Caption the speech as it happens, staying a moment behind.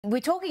We're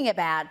talking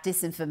about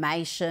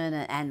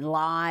disinformation and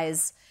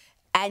lies,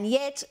 and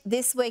yet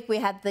this week we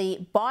had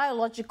the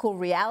biological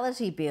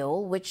reality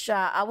bill, which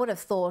I would have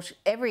thought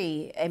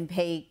every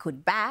MP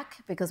could back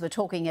because we're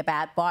talking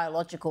about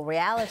biological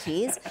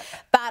realities.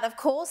 But of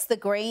course the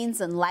Greens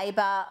and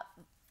Labor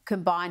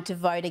combined to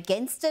vote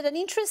against it. And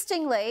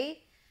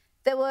interestingly,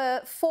 there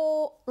were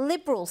 4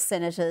 Liberal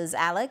senators,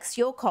 Alex,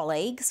 your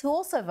colleagues, who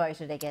also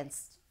voted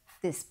against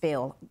this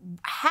bill.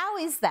 How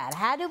is that?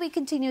 How do we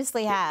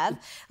continuously have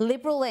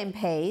Liberal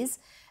MPs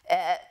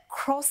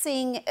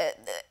crossing...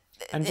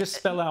 and just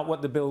spell out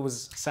what the bill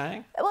was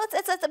saying? Well,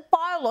 it's a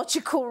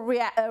biological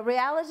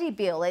reality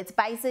bill. It's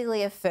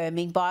basically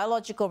affirming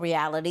biological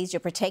realities.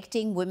 You're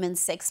protecting women's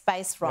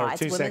sex-based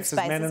rights. There are two women's sexes,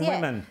 spaces. men and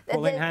women.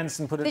 Pauline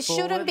Hanson put it forward. This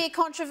shouldn't be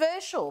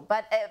controversial,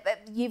 but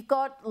you've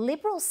got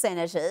Liberal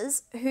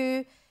senators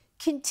who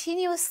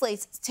continuously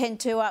tend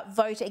to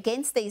vote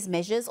against these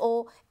measures,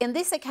 or in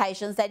this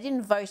occasion, they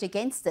didn't vote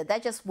against it. They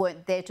just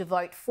weren't there to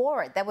vote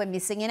for it. They were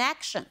missing in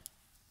action.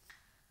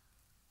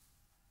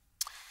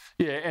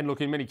 Yeah, and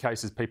look, in many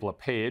cases, people are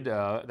paired.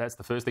 That's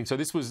the first thing. So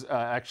this was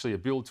actually a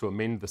bill to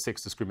amend the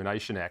Sex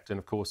Discrimination Act. And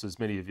of course, as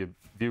many of your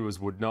viewers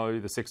would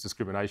know, the Sex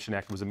Discrimination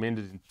Act was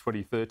amended in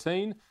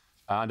 2013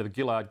 under the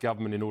Gillard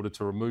government in order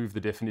to remove the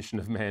definition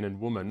of man and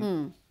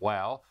woman.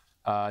 Wow.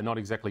 Not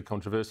exactly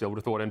controversial, I would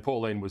have thought. And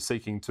Pauline was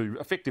seeking to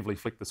effectively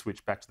flick the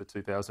switch back to the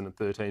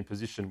 2013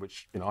 position,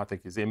 which I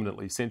think is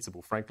eminently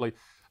sensible, frankly.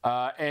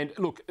 And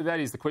look,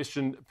 that is the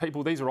question.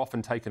 These are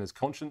often taken as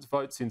conscience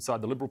votes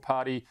inside the Liberal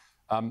Party.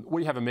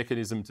 We have a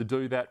mechanism to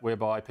do that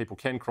whereby people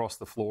can cross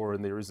the floor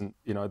and there isn't,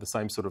 the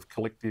same sort of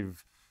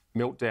collective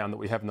meltdown that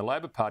we have in the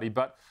Labor Party.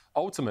 But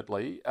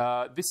ultimately,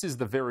 this is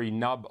the very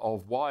nub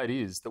of why it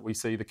is that we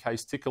see the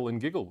case tickle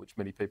and giggle, which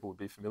many people would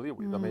be familiar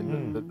with. I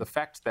mean, the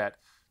fact that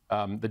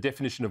the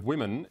definition of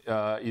women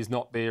is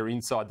not there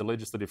inside the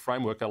legislative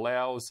framework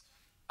allows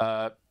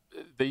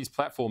these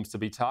platforms to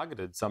be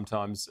targeted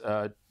sometimes,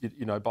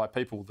 by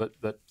people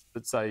that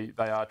say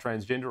they are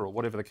transgender or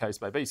whatever the case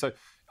may be. So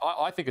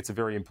I think it's a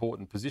very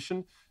important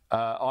position.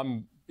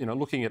 I'm,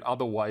 looking at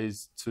other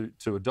ways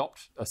to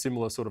adopt a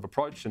similar sort of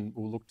approach, and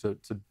we'll look to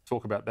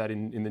talk about that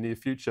in the near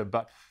future.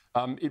 But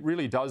it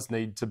really does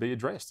need to be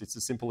addressed. It's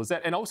as simple as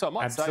that. And also, I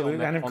might say on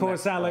that, and of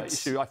course, Alex,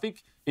 issue, I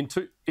think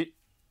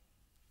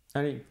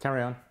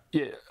carry on.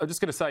 Yeah, I'm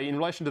just going to say, in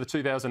relation to the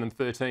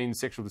 2013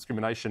 Sexual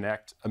Discrimination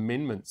Act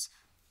amendments,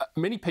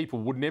 many people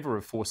would never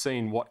have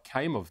foreseen what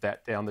came of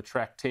that down the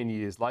track 10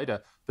 years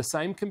later. The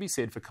same can be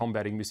said for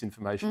combating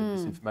misinformation and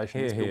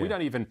disinformation. We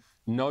don't even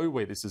know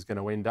where this is going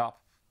to end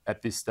up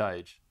at this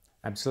stage.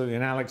 Absolutely.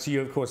 And Alex, you,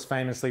 of course,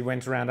 famously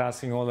went around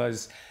asking all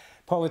those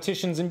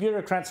politicians and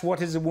bureaucrats,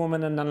 what is a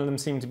woman? And none of them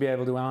seem to be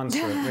able to answer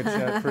it,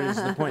 which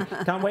proves the point.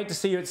 Can't wait to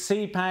see you at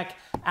CPAC,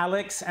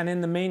 Alex. And in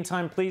the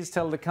meantime, please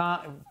tell the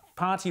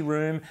party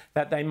room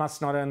that they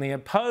must not only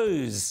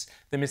oppose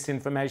the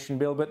misinformation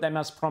bill, but they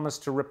must promise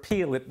to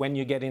repeal it when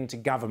you get into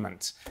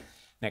government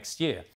next year.